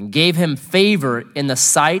and gave him favor in the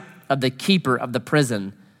sight of the keeper of the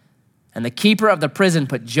prison. And the keeper of the prison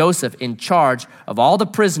put Joseph in charge of all the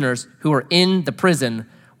prisoners who were in the prison.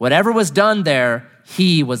 Whatever was done there,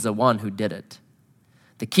 he was the one who did it.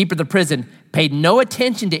 The keeper of the prison paid no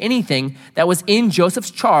attention to anything that was in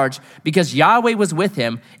Joseph's charge because Yahweh was with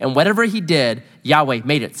him, and whatever he did, Yahweh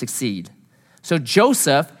made it succeed. So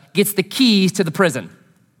Joseph gets the keys to the prison.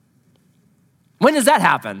 When does that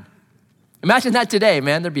happen? Imagine that today,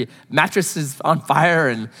 man. There'd be mattresses on fire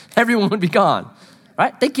and everyone would be gone,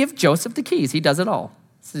 right? They give Joseph the keys. He does it all.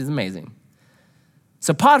 This is amazing.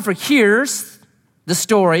 So Potiphar hears the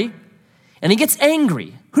story and he gets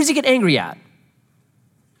angry. Who does he get angry at?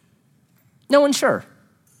 No one's sure.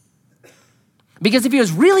 Because if he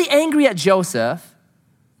was really angry at Joseph,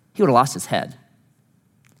 he would have lost his head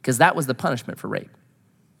because that was the punishment for rape.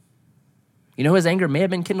 You know who his anger may have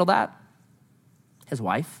been kindled at? His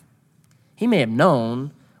wife. He may have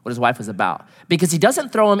known what his wife was about because he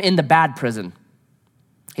doesn't throw him in the bad prison.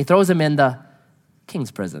 He throws him in the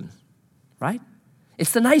king's prison, right?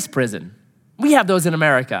 It's the nice prison. We have those in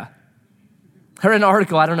America. I read an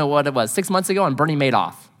article, I don't know what it was, 6 months ago on Bernie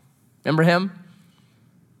Madoff. Remember him?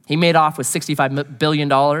 He made off with $65 billion.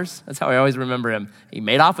 That's how I always remember him. He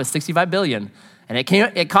made off with $65 billion, and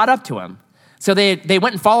it caught up to him. So they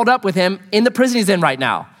went and followed up with him in the prison he's in right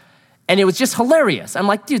now. And it was just hilarious. I'm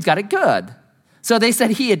like, dude's got it good. So they said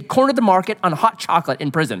he had cornered the market on hot chocolate in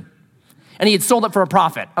prison, and he had sold it for a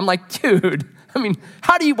profit. I'm like, dude, I mean,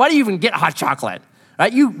 why do you even get hot chocolate?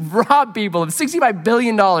 Right? You rob people of $65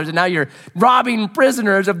 billion, and now you're robbing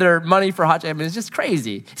prisoners of their money for hot chocolate. I mean, it's just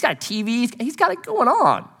crazy. He's got a TV. He's got it going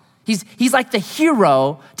on. He's like the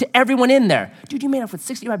hero to everyone in there. Dude, you made off with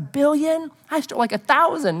 $65 billion? I stole like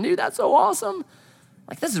 1,000. Dude, that's so awesome.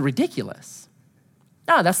 Like, this is ridiculous.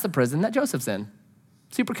 No, that's the prison that Joseph's in.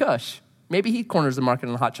 Super cush. Maybe he corners the market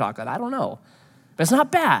on hot chocolate. I don't know. But it's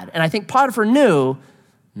not bad. And I think Potiphar knew,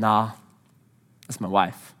 nah, that's my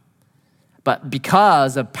wife. But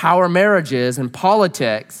because of power marriages and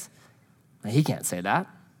politics, he can't say that.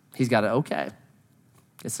 He's got it, okay.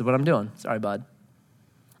 This is what I'm doing. Sorry, bud.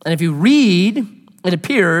 And if you read, it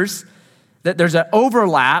appears that there's an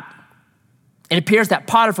overlap. It appears that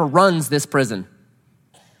Potiphar runs this prison.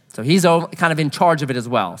 So he's kind of in charge of it as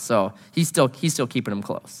well. So he's still keeping him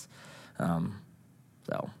close.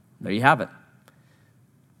 So there you have it.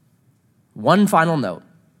 One final note.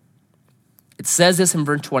 It says this in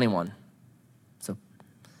verse 21. So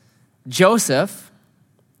Joseph,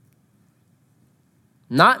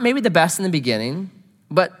 not maybe the best in the beginning,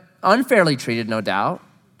 but unfairly treated, no doubt,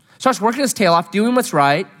 starts working his tail off, doing what's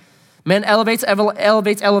right. Man elevates.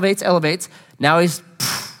 Now he's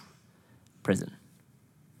prison.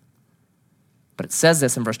 But it says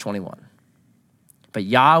this in verse 21. But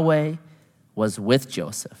Yahweh was with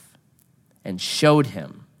Joseph and showed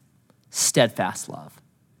him steadfast love.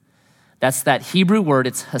 That's that Hebrew word,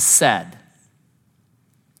 it's hesed.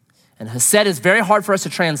 And hesed is very hard for us to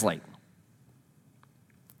translate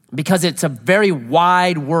because it's a very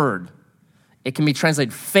wide word. It can be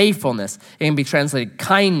translated faithfulness. It can be translated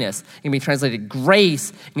kindness. It can be translated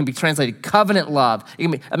grace. It can be translated covenant love.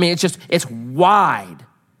 It's wide.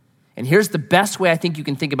 And here's the best way I think you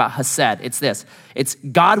can think about hesed. It's this. It's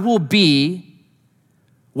God will be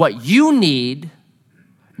what you need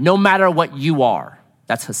no matter what you are.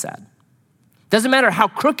 That's hesed. Doesn't matter how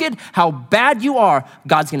crooked, how bad you are,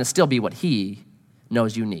 God's going to still be what he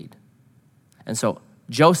knows you need. And so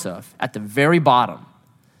Joseph, at the very bottom,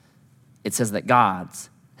 it says that God's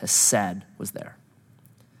hesed was there.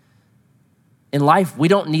 In life, we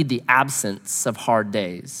don't need the absence of hard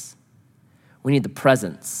days. We need the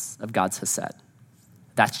presence of God's hesed.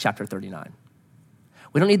 That's chapter 39.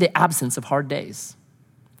 We don't need the absence of hard days.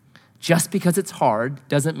 Just because it's hard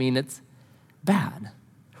doesn't mean it's bad.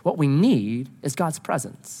 What we need is God's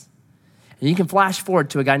presence. And you can flash forward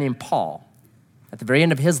to a guy named Paul at the very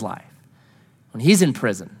end of his life when he's in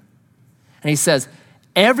prison. And he says,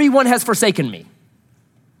 everyone has forsaken me,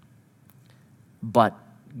 but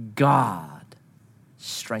God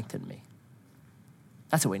strengthened me.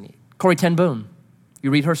 That's what we need. Corrie ten Boom, you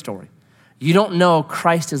read her story. You don't know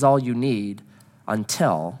Christ is all you need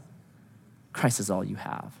until Christ is all you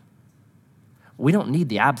have. We don't need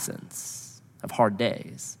the absence of hard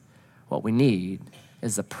days. What we need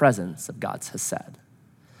is the presence of God's hesed.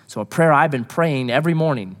 So a prayer I've been praying every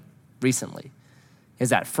morning recently is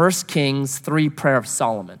that 1 Kings 3 prayer of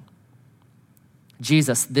Solomon.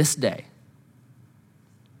 Jesus, this day,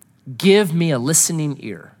 give me a listening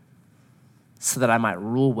ear so that I might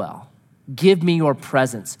rule well. Give me your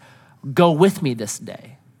presence. Go with me this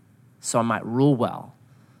day so I might rule well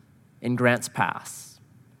in Grants Pass,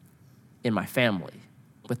 in my family,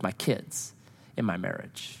 with my kids, in my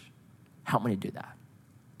marriage. Help me to do that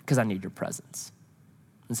because I need your presence.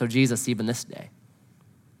 And so Jesus, even this day,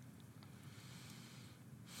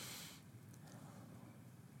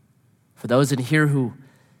 for those in here who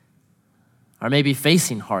are maybe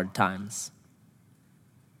facing hard times,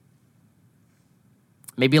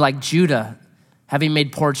 maybe like Judah, having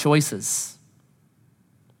made poor choices,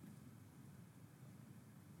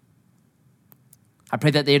 I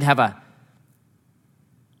pray that they'd have a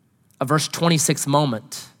verse 26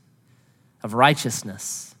 moment of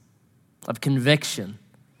righteousness, of conviction,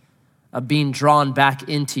 of being drawn back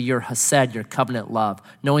into your hesed, your covenant love,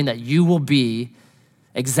 knowing that you will be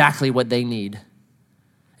exactly what they need.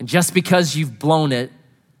 And just because you've blown it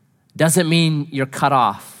doesn't mean you're cut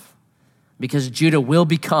off, because Judah will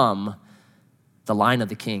become the line of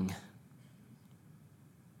the king.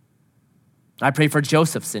 I pray for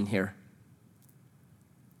Josephs in here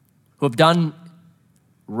who have done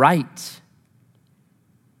right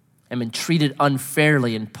and been treated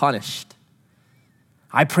unfairly and punished.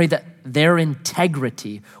 I pray that their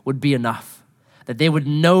integrity would be enough, that they would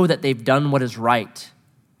know that they've done what is right,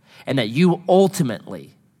 and that you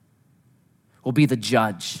ultimately will be the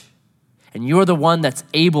judge, and you're the one that's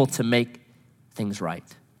able to make things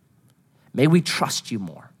right. May we trust you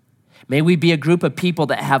more. May we be a group of people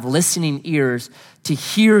that have listening ears to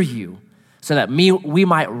hear you, so that we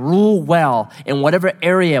might rule well in whatever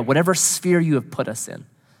area, whatever sphere you have put us in.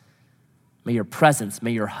 May your presence,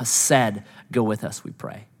 may your hesed go with us, we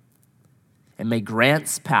pray. And may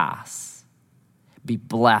Grants Pass be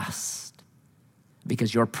blessed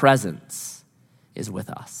because your presence is with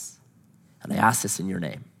us. And I ask this in your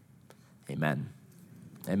name. Amen.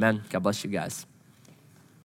 Amen. God bless you guys.